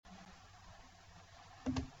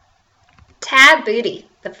Tab Booty,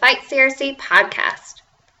 the Fight CRC podcast.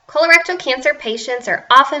 Colorectal cancer patients are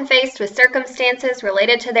often faced with circumstances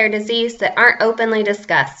related to their disease that aren't openly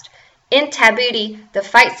discussed. In Tab Booty, the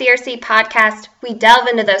Fight CRC podcast, we delve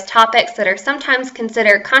into those topics that are sometimes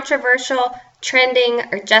considered controversial, trending,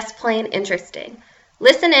 or just plain interesting.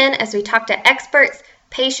 Listen in as we talk to experts,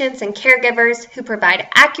 patients, and caregivers who provide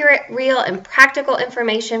accurate, real, and practical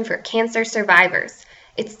information for cancer survivors.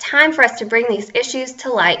 It's time for us to bring these issues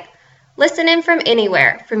to light. Listen in from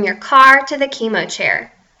anywhere, from your car to the chemo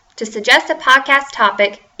chair. To suggest a podcast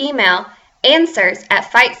topic, email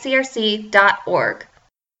answers@fightcrc.org.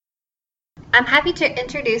 I'm happy to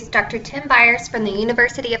introduce Dr. Tim Byers from the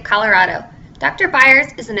University of Colorado. Dr.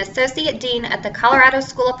 Byers is an Associate Dean at the Colorado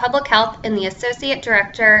School of Public Health and the Associate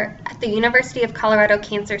Director at the University of Colorado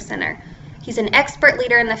Cancer Center. He's an expert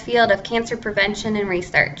leader in the field of cancer prevention and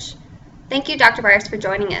research. Thank you, Dr. Byers, for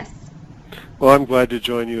joining us. Well, I'm glad to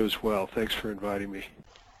join you as well. Thanks for inviting me.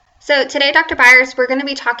 So today, Dr. Byers, we're going to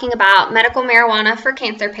be talking about medical marijuana for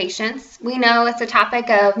cancer patients. We know it's a topic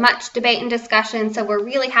of much debate and discussion, so we're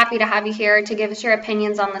really happy to have you here to give us your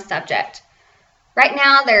opinions on the subject. Right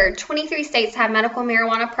now, there are 23 states have medical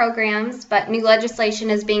marijuana programs, but new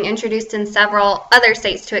legislation is being introduced in several other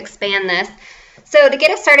states to expand this. So to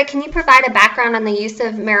get us started, can you provide a background on the use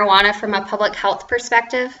of marijuana from a public health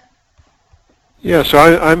perspective? Yeah, so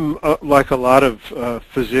I'm like a lot of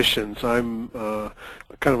physicians, I'm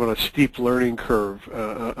kind of on a steep learning curve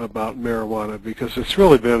about marijuana because it's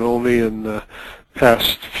really been only in the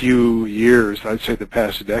past few years, I'd say the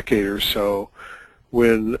past decade or so,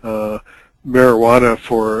 when marijuana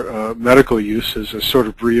for medical use has sort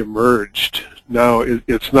of reemerged. Now,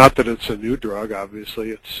 it's not that it's a new drug, obviously,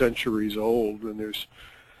 it's centuries old, and there's,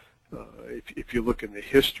 if you look in the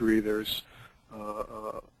history, there's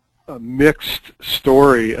a mixed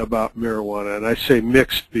story about marijuana, and I say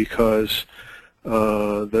mixed because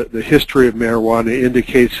the history of marijuana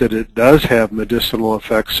indicates that it does have medicinal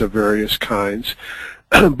effects of various kinds,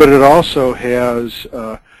 but it also has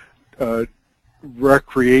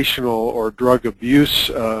recreational or drug abuse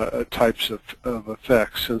types of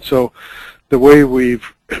effects. And so the way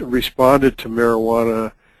we've responded to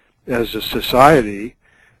marijuana as a society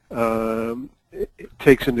it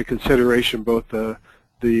takes into consideration both the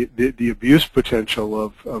abuse potential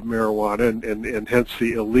of marijuana and hence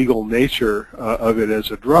the illegal nature of it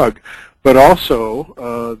as a drug, but also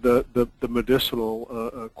the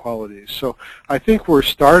medicinal qualities. So I think we're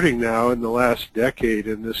starting now in the last decade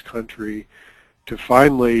in this country to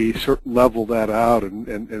finally sort of level that out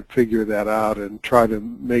and figure that out and try to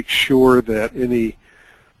make sure that any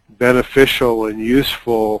beneficial and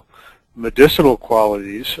useful medicinal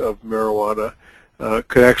qualities of marijuana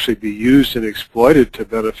could actually be used and exploited to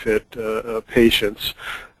benefit patients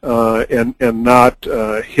and not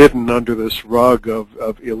hidden under this rug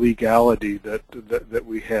of illegality that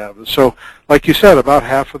we have. And so, like you said, about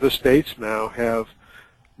half of the states now have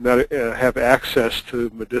access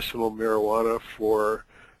to medicinal marijuana for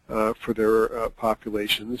their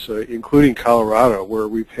populations, including Colorado, where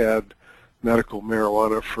we've had medical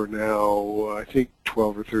marijuana for now, I think,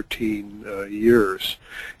 12 or 13 years.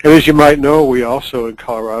 And as you might know, we also in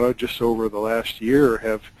Colorado, just over the last year,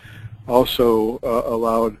 have also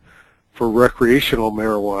allowed for recreational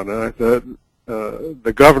marijuana.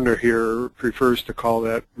 The governor here prefers to call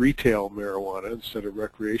that retail marijuana instead of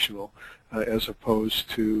recreational, as opposed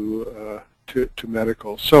to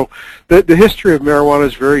medical. So the history of marijuana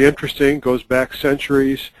is very interesting, goes back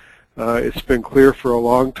centuries. It's been clear for a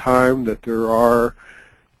long time that there are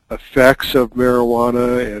effects of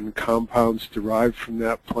marijuana and compounds derived from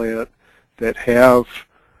that plant that have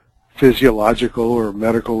physiological or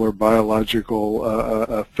medical or biological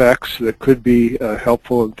effects that could be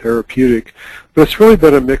helpful and therapeutic. But it's really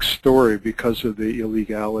been a mixed story because of the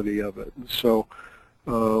illegality of it. And so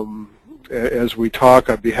as we talk,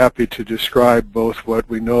 I'd be happy to describe both what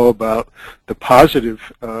we know about the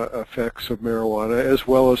positive effects of marijuana as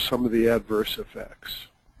well as some of the adverse effects.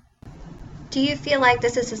 Do you feel like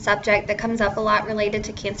this is a subject that comes up a lot related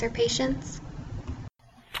to cancer patients?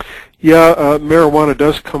 Yeah, marijuana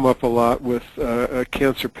does come up a lot with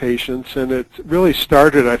cancer patients, and it really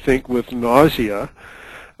started, I think, with nausea,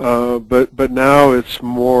 but now it's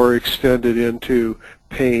more extended into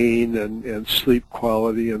pain and sleep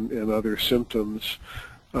quality and other symptoms.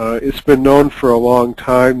 It's been known for a long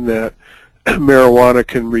time that marijuana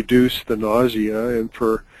can reduce the nausea, and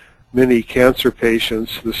for many cancer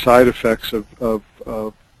patients, the side effects of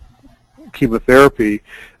chemotherapy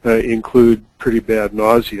include pretty bad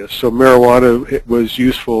nausea. So marijuana was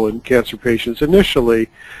useful in cancer patients initially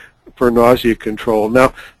nausea control.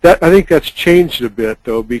 Now, I think that's changed a bit,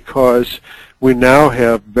 though, because we now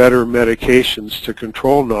have better medications to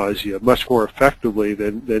control nausea much more effectively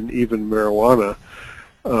than even marijuana.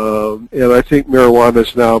 And I think marijuana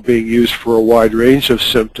is now being used for a wide range of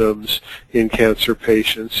symptoms in cancer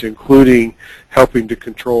patients, including helping to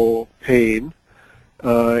control pain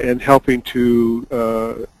and helping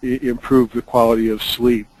to improve the quality of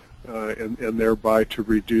sleep and thereby to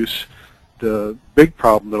reduce the big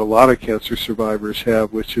problem that a lot of cancer survivors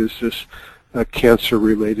have, which is this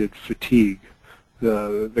cancer-related fatigue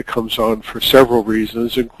that comes on for several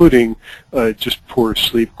reasons, including just poor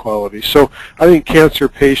sleep quality. So I think cancer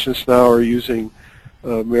patients now are using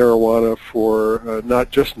marijuana for not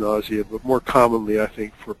just nausea, but more commonly, I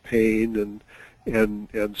think, for pain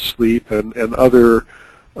and sleep and other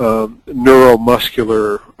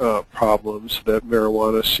neuromuscular problems that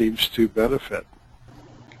marijuana seems to benefit.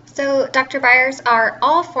 So, Dr. Byers, are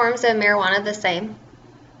all forms of marijuana the same?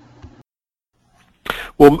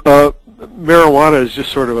 Well, marijuana is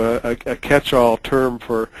just sort of a catch-all term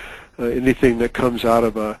for anything that comes out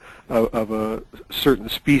of a certain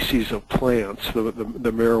species of plants,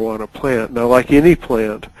 the marijuana plant. Now, like any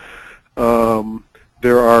plant,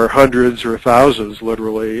 there are hundreds or thousands,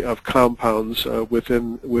 literally, of compounds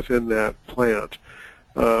within that plant.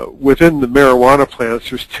 Within the marijuana plants,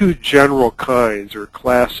 there's two general kinds or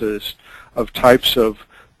classes of types of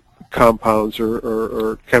compounds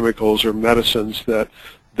or chemicals or medicines that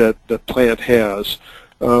the plant has.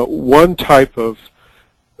 One type of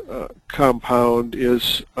compound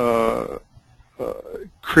is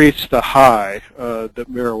creates the high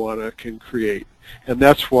that marijuana can create. And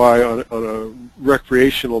that's why on a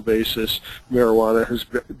recreational basis, marijuana has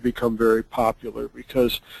become very popular,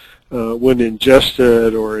 because when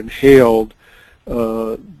ingested or inhaled,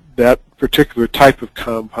 that particular type of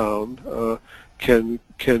compound can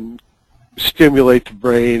stimulate the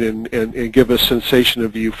brain and give a sensation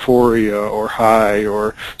of euphoria or high,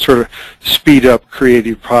 or sort of speed up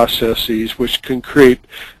creative processes, which can create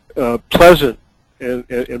pleasant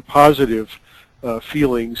and positive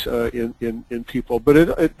feelings in people.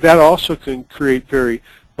 But that also can create very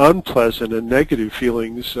unpleasant and negative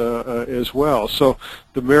feelings as well. So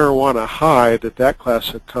the marijuana high that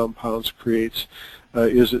class of compounds creates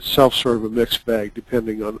is itself sort of a mixed bag,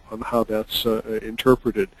 depending on how that's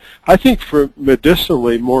interpreted. I think for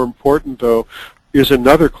medicinally, more important, though, is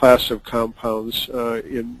another class of compounds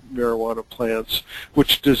in marijuana plants,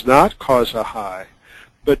 which does not cause a high,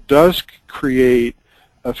 but does create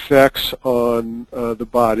effects on the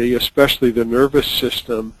body, especially the nervous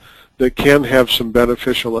system, that can have some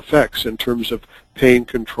beneficial effects in terms of pain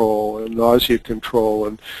control and nausea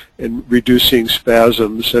control and reducing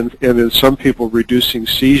spasms and in some people reducing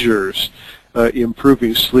seizures,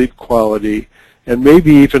 improving sleep quality, and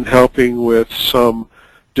maybe even helping with some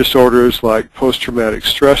disorders like post-traumatic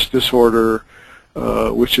stress disorder,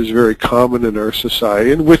 which is very common in our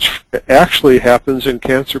society and which actually happens in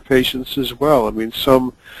cancer patients as well. I mean,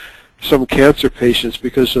 some cancer patients,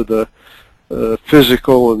 because of the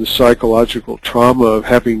physical and psychological trauma of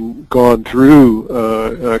having gone through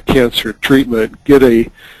cancer treatment, get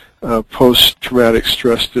a post-traumatic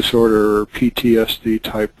stress disorder or PTSD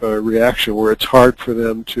type reaction, where it's hard for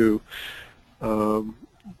them to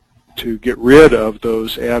get rid of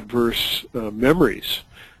those adverse memories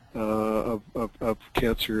of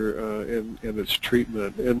cancer and its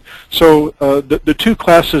treatment. And so the two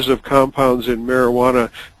classes of compounds in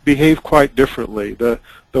marijuana behave quite differently.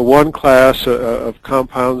 The one class of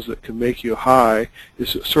compounds that can make you high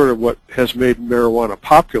is sort of what has made marijuana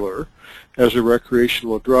popular as a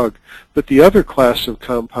recreational drug. But the other class of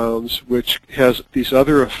compounds, which has these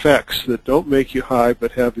other effects that don't make you high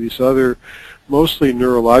but have these other mostly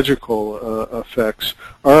neurological effects,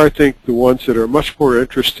 are, I think, the ones that are much more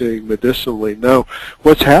interesting medicinally. Now,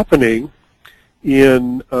 what's happening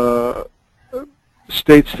in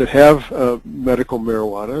states that have medical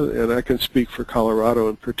marijuana, and I can speak for Colorado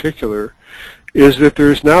in particular, is that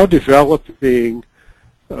there's now developing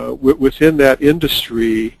within that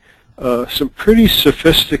industry some pretty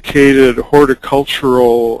sophisticated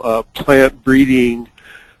horticultural plant breeding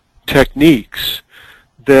techniques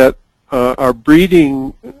that are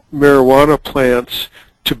breeding marijuana plants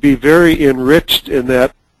to be very enriched in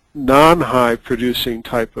that non-high producing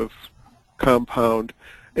type of compound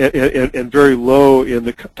and very low in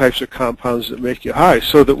the types of compounds that make you high,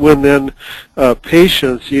 so that when then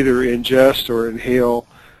patients either ingest or inhale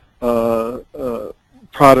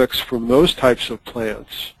products from those types of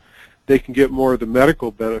plants, they can get more of the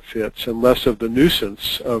medical benefits and less of the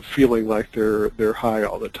nuisance of feeling like they're high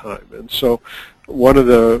all the time. And so one of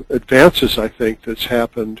the advances I think that's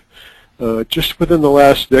happened just within the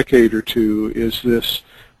last decade or two is this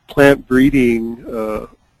plant breeding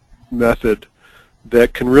method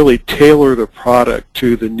that can really tailor the product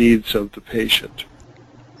to the needs of the patient.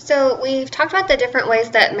 So we've talked about the different ways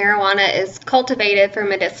that marijuana is cultivated for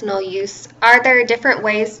medicinal use. Are there different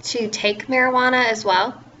ways to take marijuana as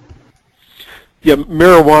well? Yeah,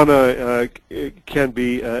 marijuana can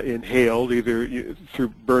be inhaled either through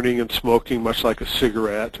burning and smoking, much like a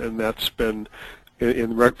cigarette, and that's been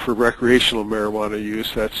for recreational marijuana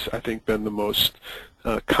use. That's, I think, been the most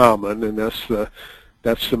common, and that's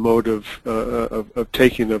the mode of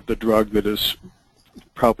taking of the drug that is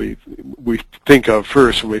probably we think of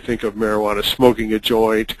first when we think of marijuana: smoking a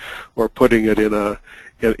joint or putting it in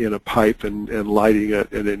a pipe and lighting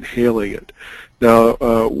it and inhaling it. Now,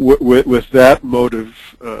 with that mode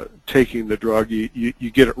of taking the drug, you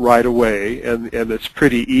get it right away, and it's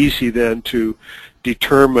pretty easy then to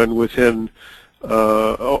determine within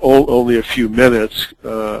only a few minutes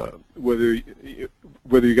whether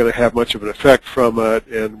you're going to have much of an effect from it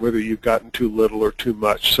and whether you've gotten too little or too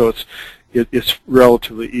much. So it's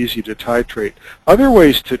relatively easy to titrate. Other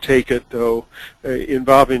ways to take it, though,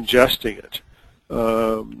 involve ingesting it.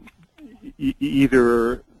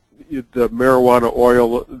 Either the marijuana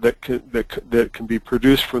oil that can be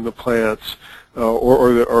produced from the plants,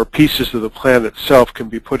 or pieces of the plant itself can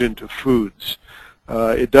be put into foods.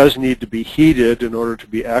 It does need to be heated in order to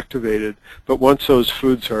be activated, but once those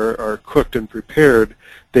foods are cooked and prepared,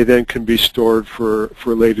 they then can be stored for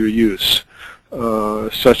later use,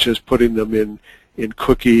 such as putting them in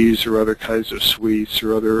cookies or other kinds of sweets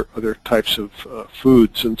or other types of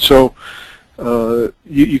foods. And so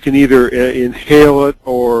you can either inhale it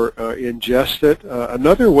or ingest it.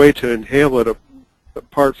 Another way to inhale it,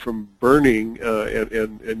 apart from burning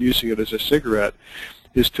and using it as a cigarette,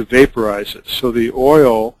 is to vaporize it. So the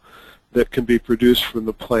oil that can be produced from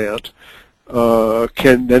the plant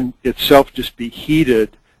can then itself just be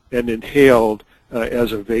heated and inhaled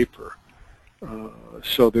as a vapor.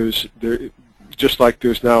 So just like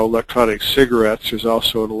there's now electronic cigarettes, there's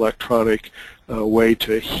also an electronic way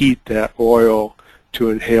to heat that oil to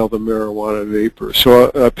inhale the marijuana vapor.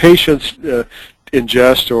 So patients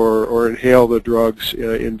ingest or inhale the drugs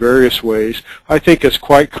in various ways. I think it's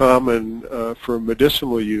quite common for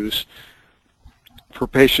medicinal use for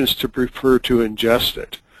patients to prefer to ingest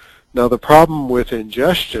it. Now, the problem with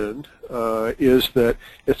ingestion is that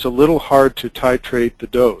it's a little hard to titrate the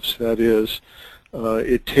dose. That is,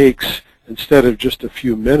 it takes, instead of just a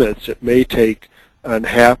few minutes, it may take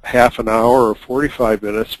half an hour or 45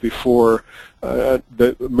 minutes before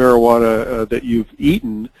the marijuana that you've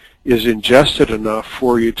eaten is ingested enough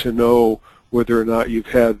for you to know whether or not you've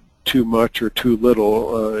had too much or too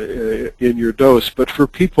little in your dose. But for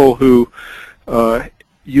people who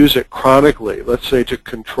use it chronically, let's say to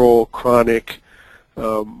control chronic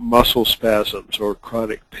muscle spasms or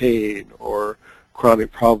chronic pain or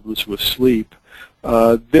chronic problems with sleep,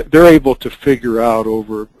 they're able to figure out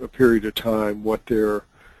over a period of time what their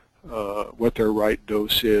right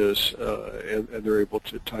dose is, and they're able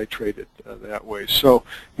to titrate it that way. So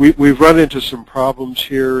we've run into some problems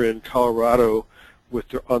here in Colorado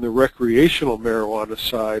on the recreational marijuana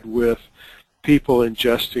side with people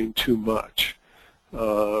ingesting too much,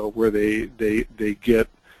 where they get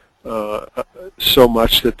so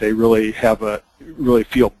much that they really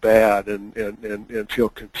feel bad and feel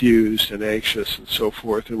confused and anxious and so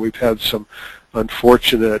forth. And we've had some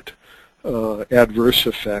unfortunate adverse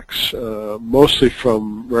effects, mostly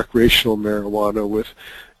from recreational marijuana, with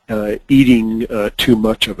eating too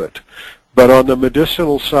much of it. But on the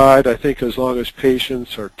medicinal side, I think as long as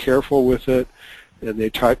patients are careful with it and they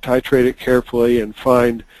titrate it carefully and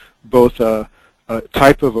find both a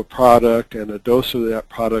type of a product and a dose of that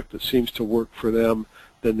product that seems to work for them,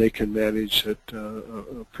 then they can manage it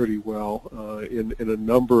pretty well in a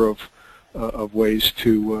number of ways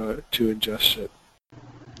to ingest it.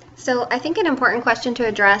 So I think an important question to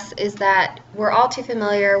address is that we're all too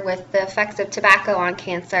familiar with the effects of tobacco on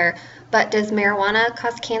cancer, but does marijuana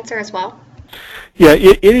cause cancer as well? Yeah,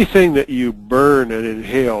 anything that you burn and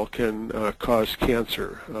inhale can cause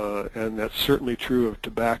cancer, and that's certainly true of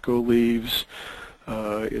tobacco leaves.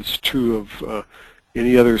 It's true of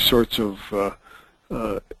any other sorts of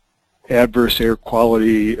adverse air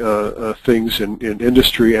quality things in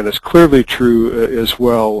industry, and it's clearly true as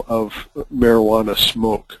well of marijuana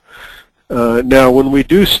smoke. Now, when we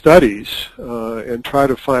do studies and try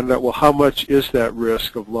to find out, well, how much is that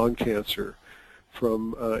risk of lung cancer,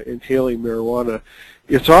 from inhaling marijuana,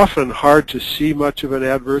 it's often hard to see much of an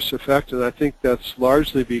adverse effect, and I think that's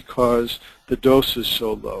largely because the dose is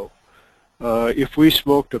so low. If we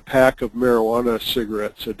smoked a pack of marijuana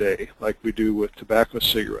cigarettes a day, like we do with tobacco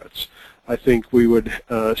cigarettes, I think we would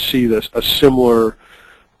see a similar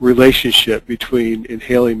relationship between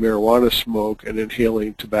inhaling marijuana smoke and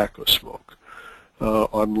inhaling tobacco smoke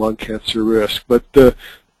on lung cancer risk. But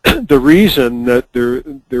the reason that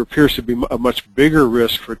there appears to be a much bigger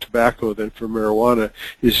risk for tobacco than for marijuana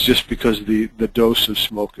is just because the dose of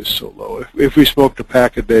smoke is so low. If we smoked a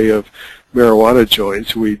pack a day of marijuana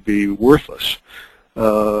joints, we'd be worthless.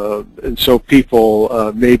 And so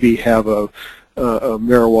people maybe have a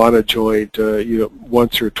marijuana joint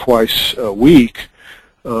once or twice a week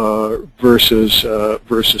versus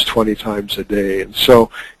 20 times a day. And so,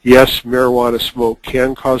 yes, marijuana smoke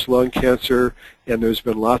can cause lung cancer, and there's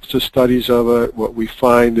been lots of studies of it. What we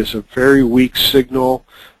find is a very weak signal,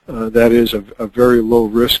 that is a very low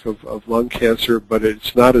risk of lung cancer, but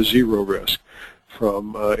it's not a zero risk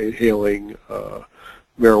from inhaling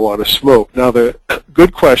marijuana smoke. Now, the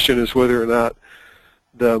good question is whether or not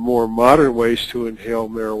the more modern ways to inhale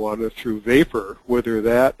marijuana through vapor, whether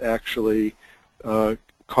that actually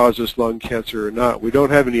causes lung cancer or not. We don't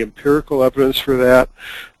have any empirical evidence for that,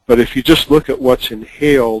 but if you just look at what's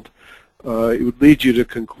inhaled, it would lead you to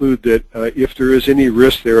conclude that if there is any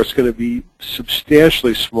risk there, it's going to be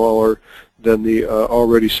substantially smaller than the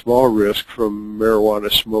already small risk from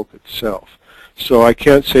marijuana smoke itself. So I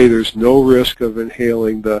can't say there's no risk of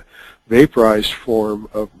inhaling the vaporized form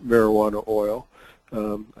of marijuana oil.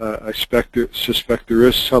 I suspect there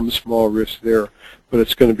is some small risk there, but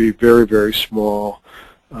it's going to be very, very small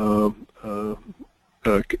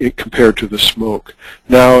compared to the smoke.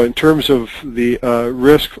 Now, in terms of the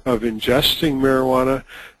risk of ingesting marijuana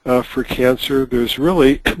for cancer, there's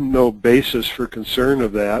really no basis for concern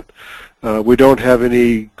of that. We don't have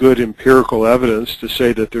any good empirical evidence to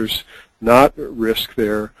say that there's not risk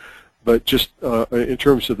there, but just in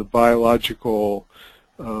terms of the biological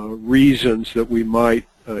reasons that we might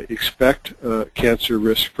expect cancer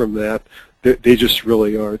risk from that, they just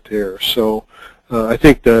really aren't there. So I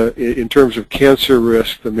think in terms of cancer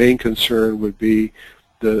risk, the main concern would be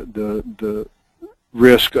the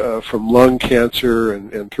risk from lung cancer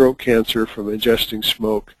and throat cancer from ingesting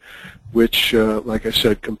smoke, which, like I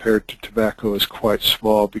said, compared to tobacco is quite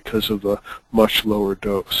small because of the much lower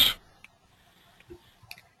dose.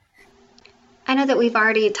 I know that we've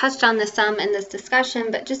already touched on this some in this discussion,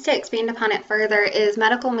 but just to expand upon it further, is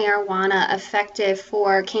medical marijuana effective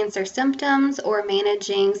for cancer symptoms or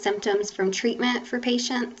managing symptoms from treatment for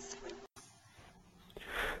patients?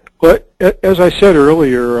 Well, as I said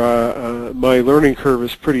earlier, my learning curve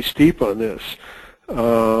is pretty steep on this.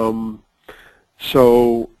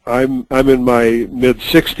 So I'm in my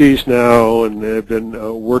mid-60s now, and I've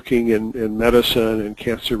been working in medicine and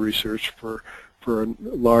cancer research for a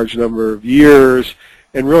large number of years,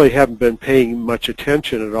 and really haven't been paying much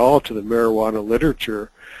attention at all to the marijuana literature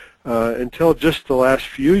until just the last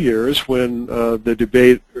few years, when the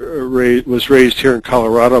debate was raised here in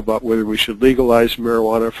Colorado about whether we should legalize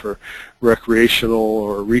marijuana for recreational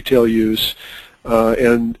or retail use,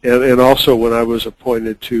 and also when I was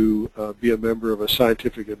appointed to be a member of a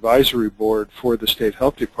scientific advisory board for the state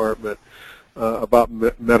health department about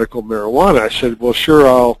medical marijuana. I said, well, sure,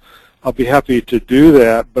 I'll be happy to do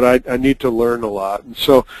that, but I need to learn a lot. And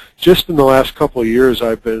so just in the last couple of years,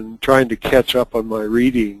 I've been trying to catch up on my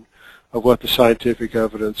reading of what the scientific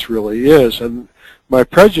evidence really is. And my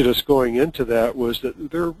prejudice going into that was that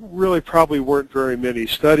there really probably weren't very many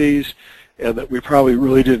studies, and that we probably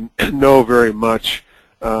really didn't know very much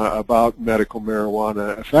about medical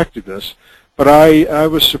marijuana effectiveness. But I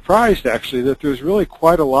was surprised, actually, that there's really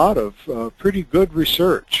quite a lot of pretty good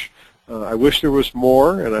research. I wish there was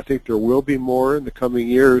more, and I think there will be more in the coming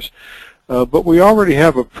years. But we already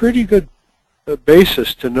have a pretty good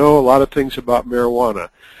basis to know a lot of things about marijuana.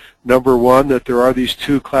 Number one, that there are these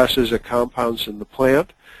two classes of compounds in the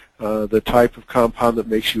plant, the type of compound that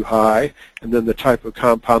makes you high, and then the type of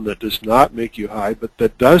compound that does not make you high, but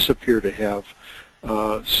that does appear to have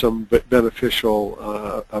some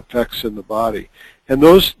beneficial effects in the body. And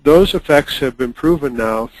those effects have been proven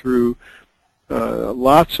now through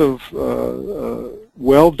lots of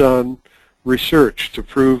well-done research to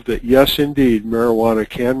prove that, yes, indeed, marijuana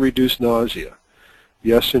can reduce nausea.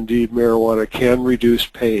 Yes, indeed, marijuana can reduce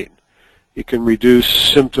pain. It can reduce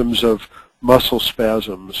symptoms of muscle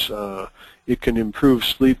spasms. It can improve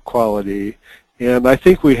sleep quality. And I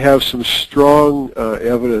think we have some strong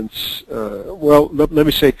evidence, well, let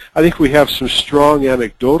me say, I think we have some strong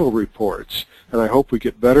anecdotal reports and I hope we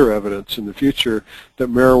get better evidence in the future,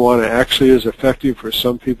 that marijuana actually is effective for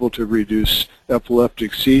some people to reduce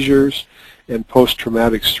epileptic seizures and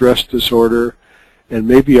post-traumatic stress disorder, and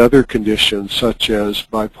maybe other conditions such as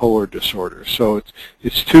bipolar disorder. So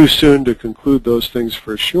it's too soon to conclude those things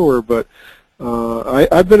for sure, but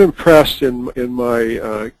I've been impressed in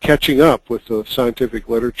my catching up with the scientific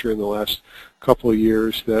literature in the last couple of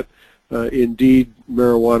years that indeed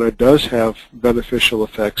marijuana does have beneficial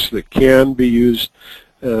effects that can be used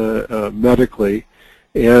medically.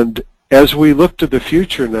 And as we look to the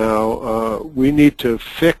future now, we need to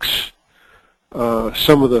fix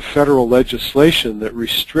some of the federal legislation that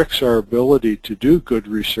restricts our ability to do good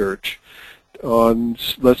research on,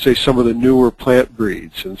 let's say, some of the newer plant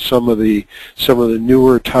breeds and some of the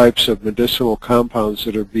newer types of medicinal compounds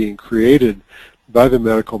that are being created by the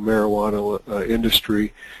medical marijuana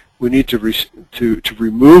industry. We need to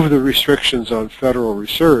remove the restrictions on federal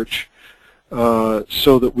research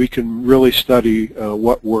so that we can really study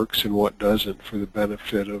what works and what doesn't for the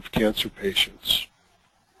benefit of cancer patients.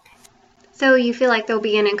 So you feel like there'll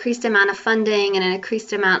be an increased amount of funding and an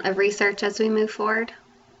increased amount of research as we move forward?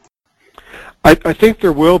 I think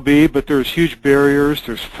there will be, but there's huge barriers.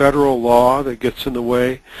 There's federal law that gets in the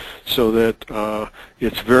way, so that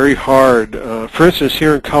it's very hard. For instance,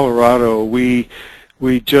 here in Colorado, we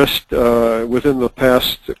just, within the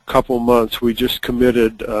past couple months, we just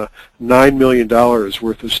committed $9 million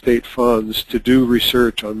worth of state funds to do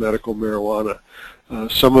research on medical marijuana.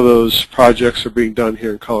 Some of those projects are being done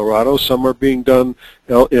here in Colorado. Some are being done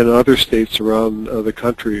in other states around the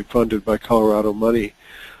country, funded by Colorado money.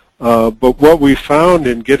 But what we found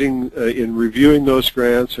in reviewing those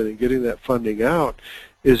grants and in getting that funding out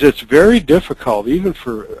is it's very difficult, even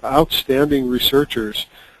for outstanding researchers,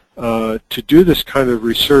 to do this kind of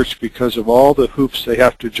research because of all the hoops they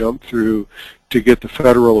have to jump through to get the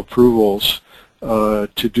federal approvals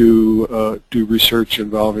to do research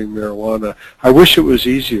involving marijuana. I wish it was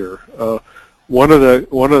easier. One of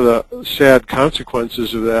the sad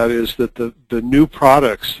consequences of that is that the new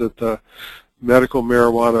products that the medical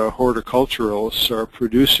marijuana horticulturalists are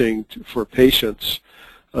producing for patients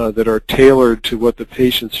that are tailored to what the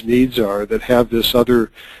patient's needs are, that have this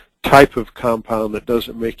other type of compound that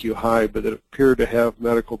doesn't make you high but that appear to have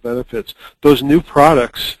medical benefits. Those new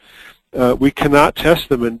products, we cannot test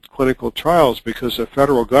them in clinical trials because the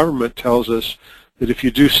federal government tells us that if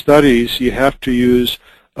you do studies, you have to use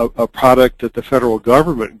a product that the federal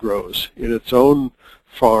government grows in its own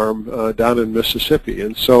farm down in Mississippi.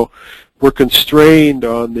 And so we're constrained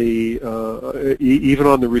on even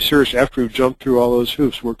on the research. After we've jumped through all those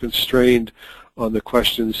hoops, we're constrained on the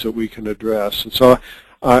questions that we can address. And so,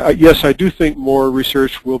 yes, I do think more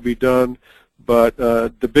research will be done, but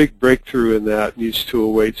the big breakthrough in that needs to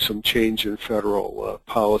await some change in federal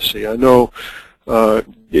policy. I know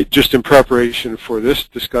just in preparation for this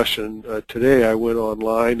discussion today, I went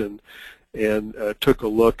online and took a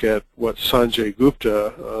look at what Sanjay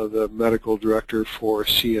Gupta, the medical director for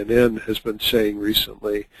CNN, has been saying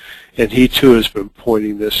recently. And he, too, has been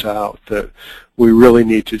pointing this out, that we really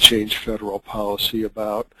need to change federal policy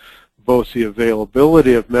about both the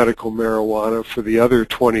availability of medical marijuana for the other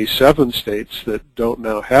 27 states that don't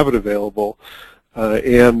now have it available,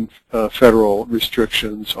 and federal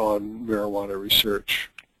restrictions on marijuana research.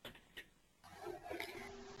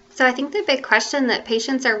 So I think the big question that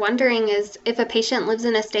patients are wondering is, if a patient lives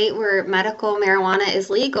in a state where medical marijuana is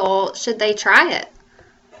legal, should they try it?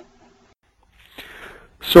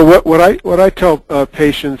 So what I tell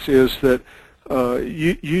patients is that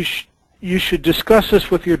you should discuss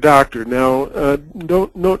this with your doctor. Now,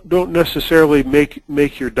 don't necessarily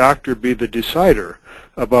make your doctor be the decider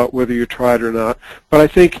about whether you try it or not. But I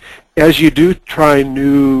think as you do try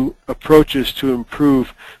new approaches to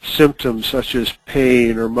improve symptoms such as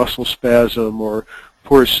pain or muscle spasm or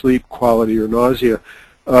poor sleep quality or nausea,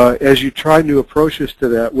 as you try new approaches to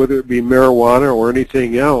that, whether it be marijuana or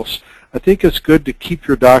anything else, I think it's good to keep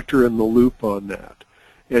your doctor in the loop on that.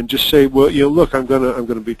 And just say, well, look, I'm going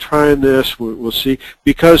to be trying this. We'll see,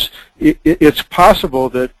 because it's possible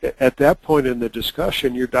that at that point in the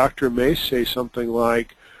discussion, your doctor may say something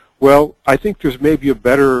like, well, I think there's maybe a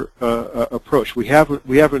better approach. We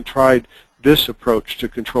haven't tried this approach to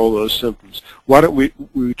control those symptoms. Why don't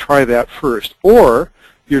we try that first? Or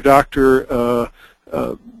your doctor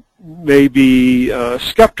may be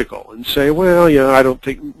skeptical and say, well, I don't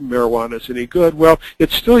think marijuana is any good. Well,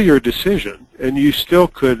 it's still your decision, and you still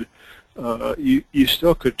could you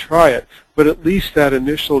still could try it. But at least that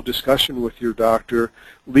initial discussion with your doctor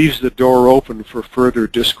leaves the door open for further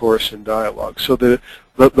discourse and dialogue. So that,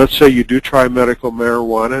 let's say you do try medical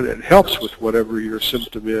marijuana and it helps with whatever your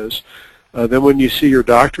symptom is. then when you see your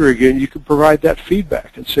doctor again, you can provide that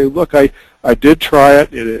feedback and say, look, I did try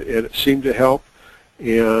it, and it seemed to help,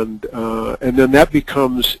 and then that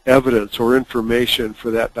becomes evidence or information for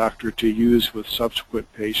that doctor to use with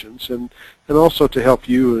subsequent patients, and also to help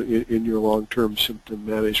you in your long-term symptom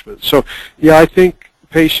management. So, yeah, I think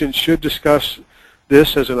patients should discuss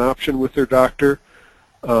this as an option with their doctor,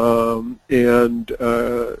 and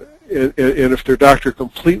if their doctor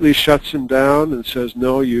completely shuts them down and says,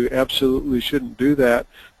 no, you absolutely shouldn't do that,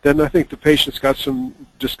 then I think the patient's got some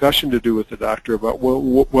discussion to do with the doctor about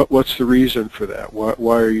what's the reason for that.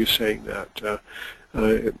 Why are you saying that?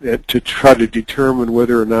 To try to determine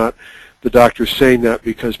whether or not the doctor's saying that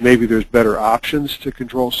because maybe there's better options to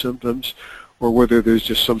control symptoms, or whether there's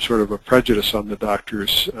just some sort of a prejudice on the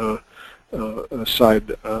doctor's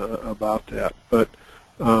side about that. But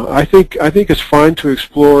I think it's fine to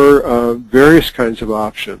explore various kinds of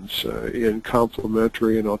options in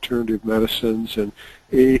complementary and alternative medicines, and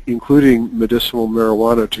including medicinal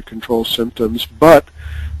marijuana to control symptoms. But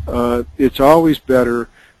it's always better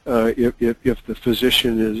if the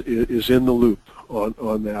physician is in the loop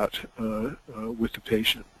on that with the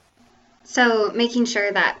patient. So making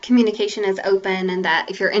sure that communication is open, and that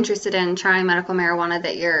if you're interested in trying medical marijuana,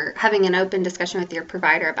 that you're having an open discussion with your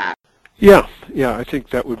provider about it. Yeah, I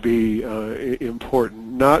think that would be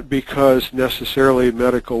important. Not because necessarily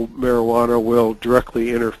medical marijuana will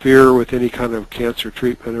directly interfere with any kind of cancer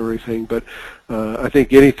treatment or anything, but I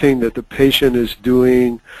think anything that the patient is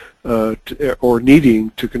doing or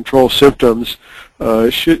needing to control symptoms,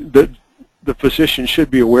 the physician should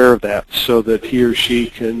be aware of that, so that he or she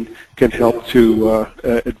can help to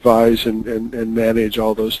advise and manage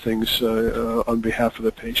all those things on behalf of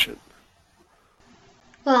the patient.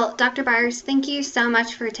 Well, Dr. Byers, thank you so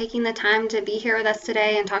much for taking the time to be here with us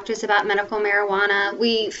today and talk to us about medical marijuana.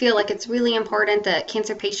 We feel like it's really important that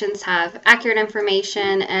cancer patients have accurate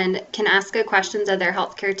information and can ask good questions of their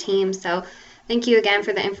healthcare team. So thank you again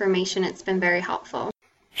for the information. It's been very helpful.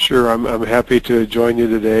 Sure, I'm happy to join you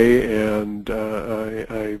today, and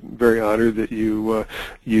I'm very honored that you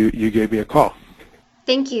gave me a call.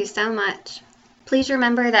 Thank you so much. Please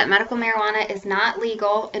remember that medical marijuana is not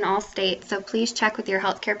legal in all states, so please check with your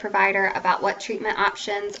healthcare provider about what treatment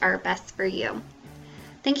options are best for you.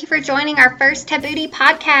 Thank you for joining our first Tabooty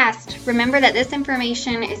podcast. Remember that this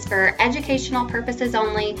information is for educational purposes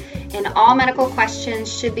only, and all medical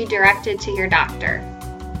questions should be directed to your doctor.